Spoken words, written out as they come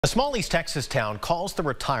A small East Texas town calls the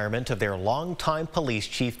retirement of their longtime police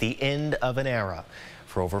chief the end of an era.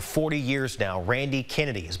 For over 40 years now, Randy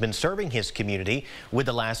Kennedy has been serving his community, with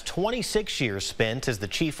the last 26 years spent as the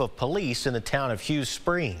chief of police in the town of Hughes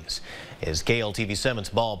Springs. As KLTV7's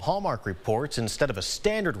Bob Hallmark reports, instead of a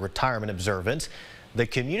standard retirement observance, the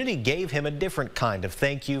community gave him a different kind of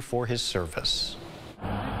thank you for his service.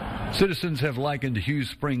 Citizens have likened Hughes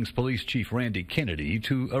Springs Police Chief Randy Kennedy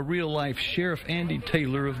to a real-life Sheriff Andy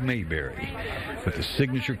Taylor of Mayberry, with a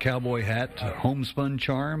signature cowboy hat, a homespun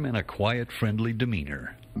charm, and a quiet, friendly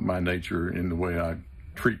demeanor. My nature in the way I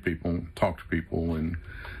treat people, talk to people, and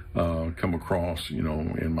come across,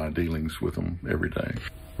 in my dealings with them every day.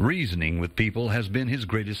 Reasoning with people has been his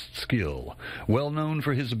greatest skill, well known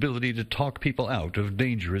for his ability to talk people out of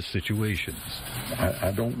dangerous situations.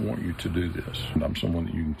 I don't want you to do this. I'm someone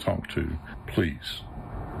that you can talk to. Please,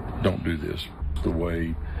 don't do this. It's the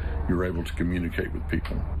way you're able to communicate with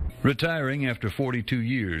people. Retiring after 42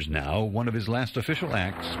 years now, one of his last official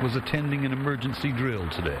acts was attending an emergency drill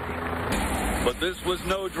today. But this was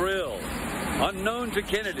no drill. Unknown to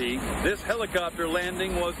Kennedy, this helicopter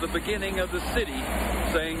landing was the beginning of the city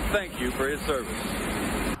saying thank you for his service.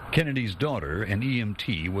 Kennedy's daughter, an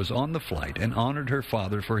EMT, was on the flight and honored her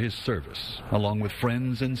father for his service, along with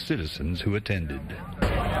friends and citizens who attended.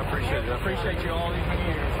 I appreciate it. I appreciate you all these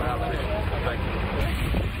many years. I appreciate it. Thank you.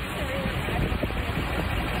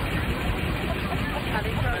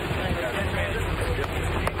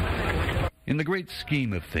 In the great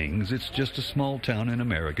scheme of things, it's just a small town in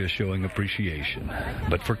America showing appreciation.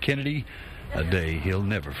 But for Kennedy, a day he'll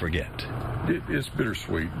never forget. It's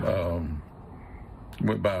bittersweet.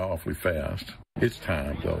 Went by awfully fast. It's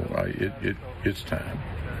time, though. It's time.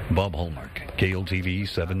 Bob Hallmark, KLTV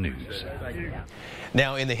 7 News.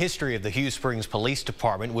 Now, in the history of the Hughes Springs Police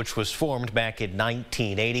Department, which was formed back in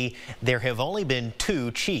 1980, there have only been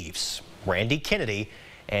two chiefs, Randy Kennedy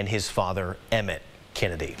and his father, Emmett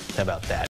Kennedy. How about that?